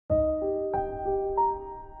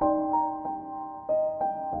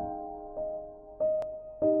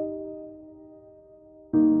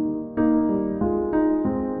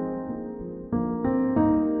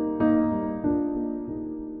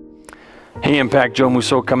Hey Impact, Joe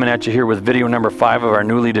Musso coming at you here with video number 5 of our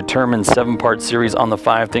newly determined 7-part series on the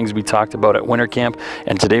 5 things we talked about at winter camp.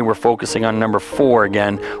 And today we're focusing on number 4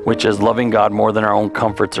 again, which is loving God more than our own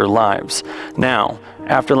comforts or lives. Now,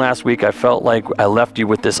 after last week, I felt like I left you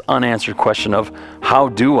with this unanswered question of, how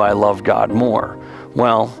do I love God more?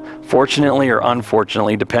 Well, fortunately or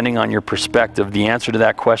unfortunately, depending on your perspective, the answer to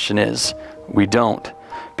that question is, we don't.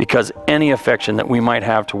 Because any affection that we might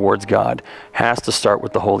have towards God has to start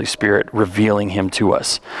with the Holy Spirit revealing Him to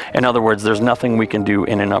us. In other words, there's nothing we can do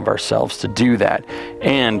in and of ourselves to do that.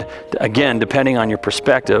 And again, depending on your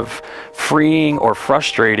perspective, freeing or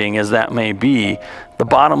frustrating as that may be, the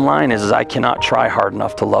bottom line is I cannot try hard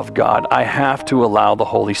enough to love God. I have to allow the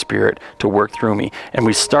Holy Spirit to work through me. And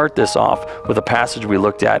we start this off with a passage we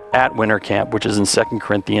looked at winter camp, which is in 2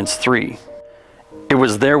 Corinthians 3. It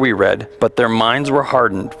was there we read, but their minds were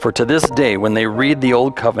hardened, for to this day when they read the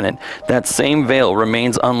Old Covenant, that same veil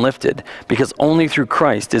remains unlifted, because only through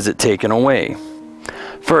Christ is it taken away.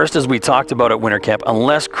 First, as we talked about at winter camp,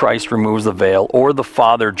 unless Christ removes the veil, or the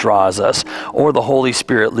Father draws us, or the Holy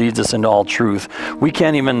Spirit leads us into all truth, we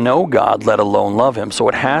can't even know God, let alone love Him. So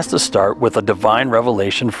it has to start with a divine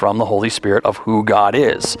revelation from the Holy Spirit of who God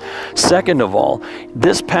is. Second of all,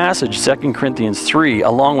 this passage, 2 Corinthians 3,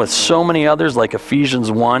 along with so many others like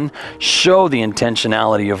Ephesians 1, show the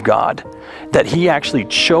intentionality of God, that He actually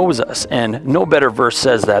chose us, and no better verse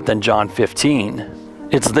says that than John 15.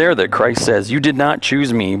 It's there that Christ says, "You did not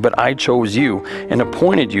choose me, but I chose you and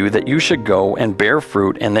appointed you that you should go and bear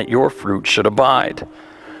fruit and that your fruit should abide."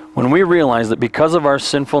 When we realize that because of our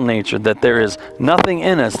sinful nature that there is nothing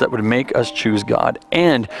in us that would make us choose God,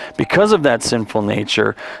 and because of that sinful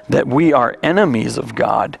nature that we are enemies of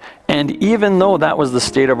God, and even though that was the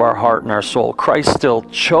state of our heart and our soul, Christ still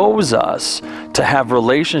chose us to have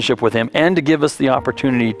relationship with Him and to give us the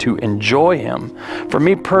opportunity to enjoy Him. For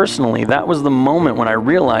me personally, that was the moment when I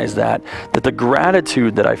realized that the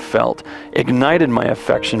gratitude that I felt ignited my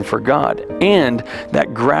affection for God. And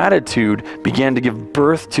that gratitude began to give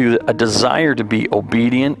birth to a desire to be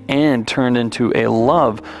obedient and turned into a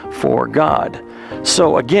love for God.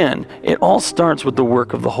 So again, it all starts with the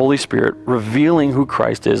work of the Holy Spirit revealing who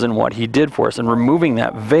Christ is and what He did for us and removing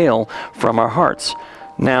that veil from our hearts.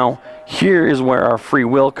 Now, here is where our free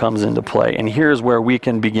will comes into play, and here is where we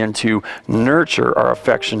can begin to nurture our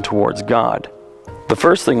affection towards God. The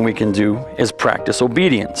first thing we can do is practice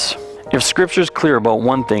obedience. If Scripture is clear about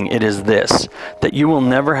one thing, it is this, that you will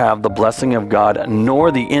never have the blessing of God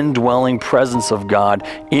nor the indwelling presence of God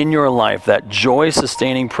in your life, that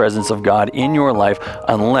joy-sustaining presence of God in your life,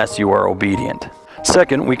 unless you are obedient.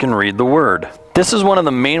 Second, we can read the Word. This is one of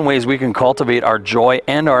the main ways we can cultivate our joy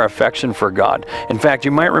and our affection for God. In fact,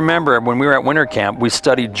 you might remember when we were at winter camp, we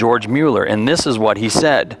studied George Mueller, and this is what he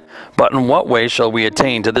said. "But in what way shall we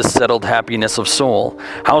attain to this settled happiness of soul?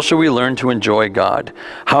 How shall we learn to enjoy God?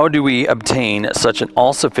 How do we obtain such an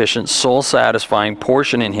all-sufficient, soul-satisfying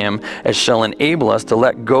portion in Him as shall enable us to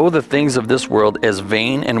let go the things of this world as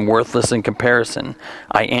vain and worthless in comparison?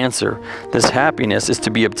 I answer, this happiness is to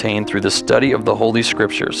be obtained through the study of the Holy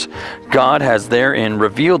Scriptures. God has therein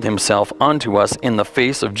revealed Himself unto us in the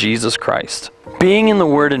face of Jesus Christ." Being in the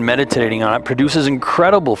Word and meditating on it produces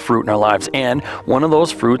incredible fruit in our lives, and one of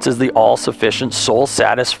those fruits is the all-sufficient,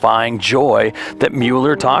 soul-satisfying joy that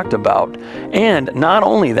Mueller talked about. And not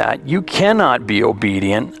only that, you cannot be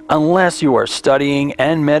obedient unless you are studying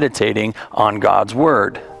and meditating on God's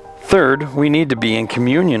Word. Third, we need to be in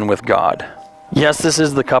communion with God. Yes, this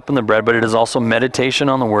is the cup and the bread, but it is also meditation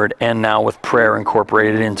on the Word, and now with prayer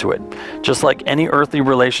incorporated into it. Just like any earthly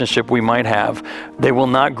relationship we might have, they will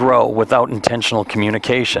not grow without intentional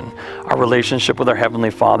communication. Our relationship with our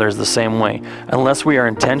Heavenly Father is the same way. Unless we are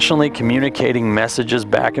intentionally communicating messages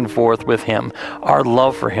back and forth with Him, our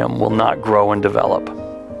love for Him will not grow and develop.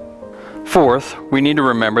 Fourth, we need to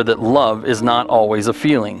remember that love is not always a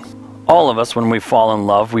feeling. All of us, when we fall in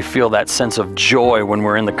love, we feel that sense of joy when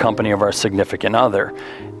we're in the company of our significant other.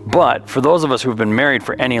 But for those of us who've been married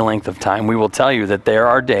for any length of time, we will tell you that there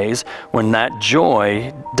are days when that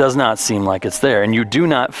joy does not seem like it's there, and you do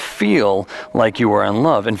not feel like you are in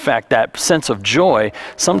love. In fact, that sense of joy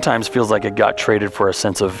sometimes feels like it got traded for a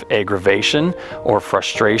sense of aggravation or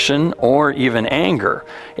frustration or even anger.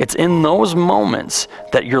 It's in those moments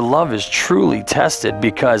that your love is truly tested,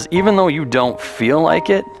 because even though you don't feel like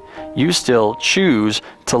it, you still choose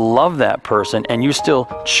to love that person, and you still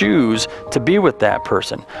choose to be with that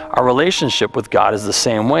person. Our relationship with God is the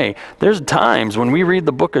same way. There's times when we read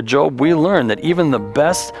the book of Job, we learn that even the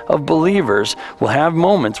best of believers will have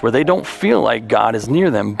moments where they don't feel like God is near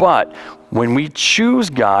them, but When we choose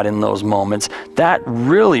God in those moments, that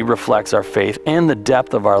really reflects our faith and the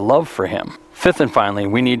depth of our love for Him. Fifth and finally,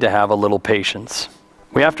 we need to have a little patience.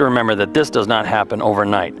 We have to remember that this does not happen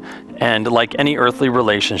overnight. And like any earthly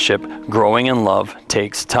relationship, growing in love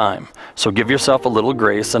takes time. So give yourself a little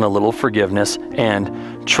grace and a little forgiveness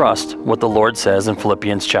and trust what the Lord says in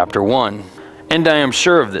Philippians chapter 1. And I am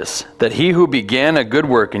sure of this, that He who began a good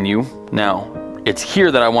work in you, now it's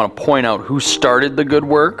here that I want to point out who started the good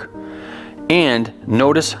work, and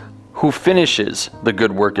notice who finishes the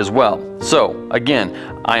good work as well. So again,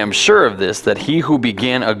 I am sure of this, that He who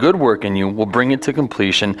began a good work in you will bring it to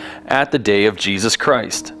completion at the day of Jesus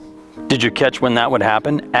Christ. Did you catch when that would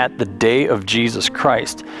happen? At the day of Jesus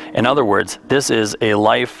Christ. In other words, this is a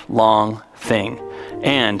lifelong thing.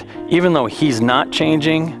 And even though He's not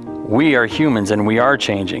changing, we are humans and we are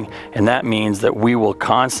changing. And that means that we will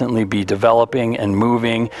constantly be developing and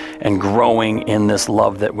moving and growing in this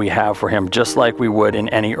love that we have for Him, just like we would in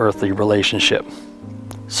any earthly relationship.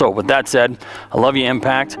 So with that said, I love you,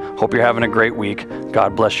 Impact. Hope you're having a great week.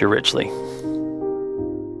 God bless you richly.